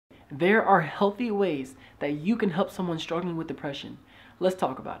There are healthy ways that you can help someone struggling with depression. Let's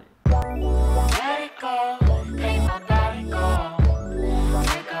talk about it. Let it go, make my body go,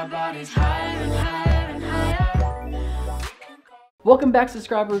 take our bodies higher and higher and higher. Welcome back,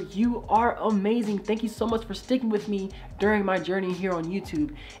 subscriber. You are amazing. Thank you so much for sticking with me during my journey here on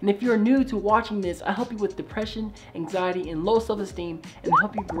YouTube. And if you're new to watching this, I help you with depression, anxiety, and low self-esteem, and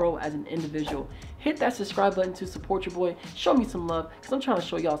help you grow as an individual. Hit that subscribe button to support your boy. Show me some love, because I'm trying to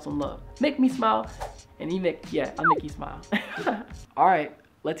show y'all some love. Make me smile, and I'll make you smile. All right.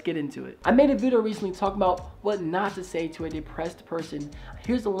 Let's get into it. I made a video recently talking about what not to say to a depressed person.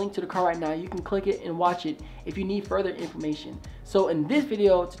 Here's the link to the card right now. You can click it and watch it if you need further information. So in this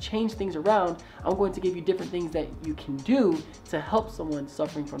video, to change things around, I'm going to give you different things that you can do to help someone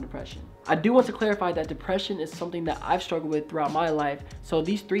suffering from depression. I do want to clarify that depression is something that I've struggled with throughout my life. So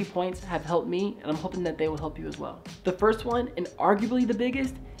these 3 points have helped me, and I'm hoping that they will help you as well. The first one, and arguably the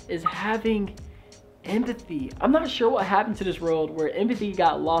biggest, is having empathy. I'm not sure what happened to this world where empathy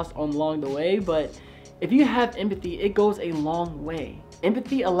got lost along the way, but if you have empathy, it goes a long way.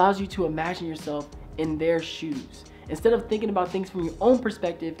 Empathy allows you to imagine yourself in their shoes. Instead of thinking about things from your own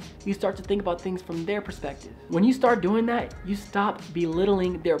perspective, you start to think about things from their perspective. When you start doing that, you stop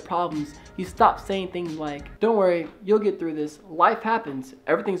belittling their problems. You stop saying things like, don't worry, you'll get through this. Life happens.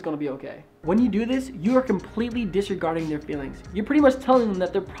 Everything's gonna be okay. When you do this, you are completely disregarding their feelings. You're pretty much telling them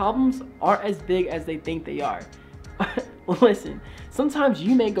that their problems aren't as big as they think they are. Listen, sometimes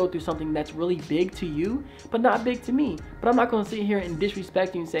you may go through something that's really big to you, but not big to me. But I'm not gonna sit here and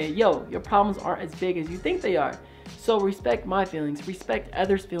disrespect you and say, yo, your problems aren't as big as you think they are. So respect my feelings, respect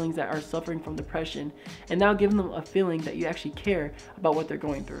others' feelings that are suffering from depression, and now give them a feeling that you actually care about what they're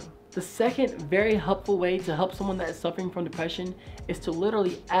going through. The second very helpful way to help someone that is suffering from depression is to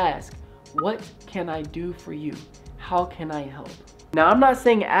literally ask, what can I do for you? How can I help? Now, I'm not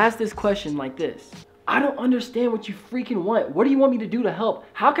saying ask this question like this. I don't understand what you freaking want. What do you want me to do to help?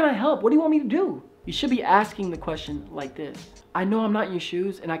 How can I help? What do you want me to do? You should be asking the question like this. I know I'm not in your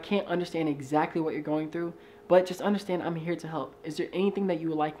shoes and I can't understand exactly what you're going through, but just understand I'm here to help. Is there anything that you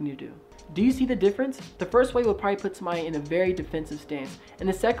would like me to do? Do you see the difference? The first way would probably put somebody in a very defensive stance, and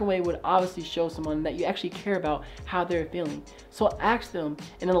the second way would obviously show someone that you actually care about how they're feeling. So ask them,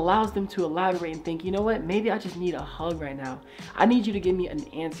 and it allows them to elaborate and think, you know what, maybe I just need a hug right now. I need you to give me an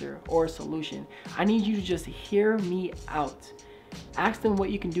answer or a solution. I need you to just hear me out. Ask them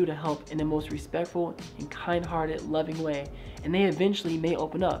what you can do to help in the most respectful and kind-hearted, loving way, and they eventually may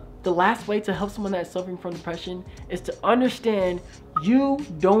open up. The last way to help someone that is suffering from depression is to understand you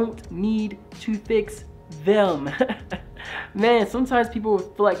don't need to fix them. Man, sometimes people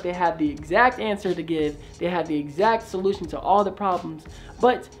feel like they have the exact answer to give, they have the exact solution to all the problems,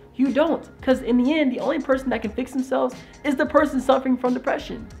 but you don't, because in the end, the only person that can fix themselves is the person suffering from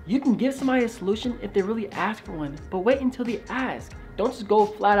depression. You can give somebody a solution if they really ask for one, but wait until they ask. Don't just go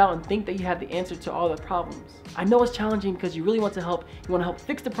flat out and think that you have the answer to all the problems. I know it's challenging because you really want to help. You want to help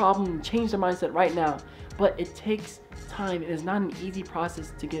fix the problem and change their mindset right now, but it takes time. It is not an easy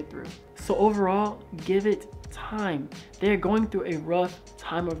process to get through. So overall, give it time. They're going through a rough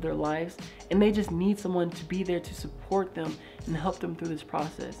time of their lives, and they just need someone to be there to support them and help them through this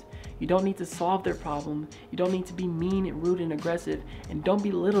process. You don't need to solve their problem. You don't need to be mean and rude and aggressive, and don't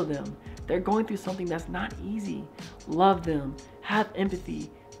belittle them. They're going through something that's not easy. Love them, have empathy,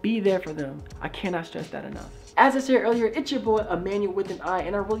 be there for them. I cannot stress that enough. As I said earlier, it's your boy Emmanuel with an I,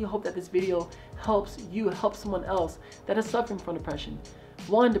 and I really hope that this video helps you help someone else that is suffering from depression.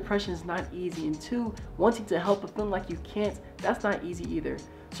 1, depression is not easy, and 2, wanting to help but feeling like you can't, that's not easy either.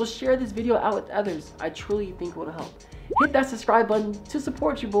 So share this video out with others. I truly think it will help. Hit that subscribe button to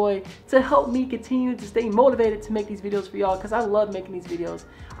support your boy, to help me continue to stay motivated to make these videos for y'all, because I love making these videos.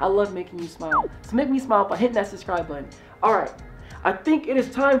 I love making you smile. So make me smile by hitting that subscribe button. Alright, I think it is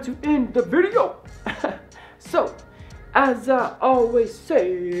time to end the video. So, as I always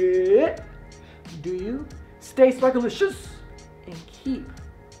say, do you stay swagalicious and keep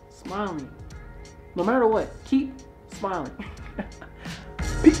smiling. No matter what, keep smiling.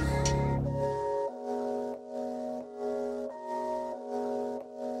 Peace.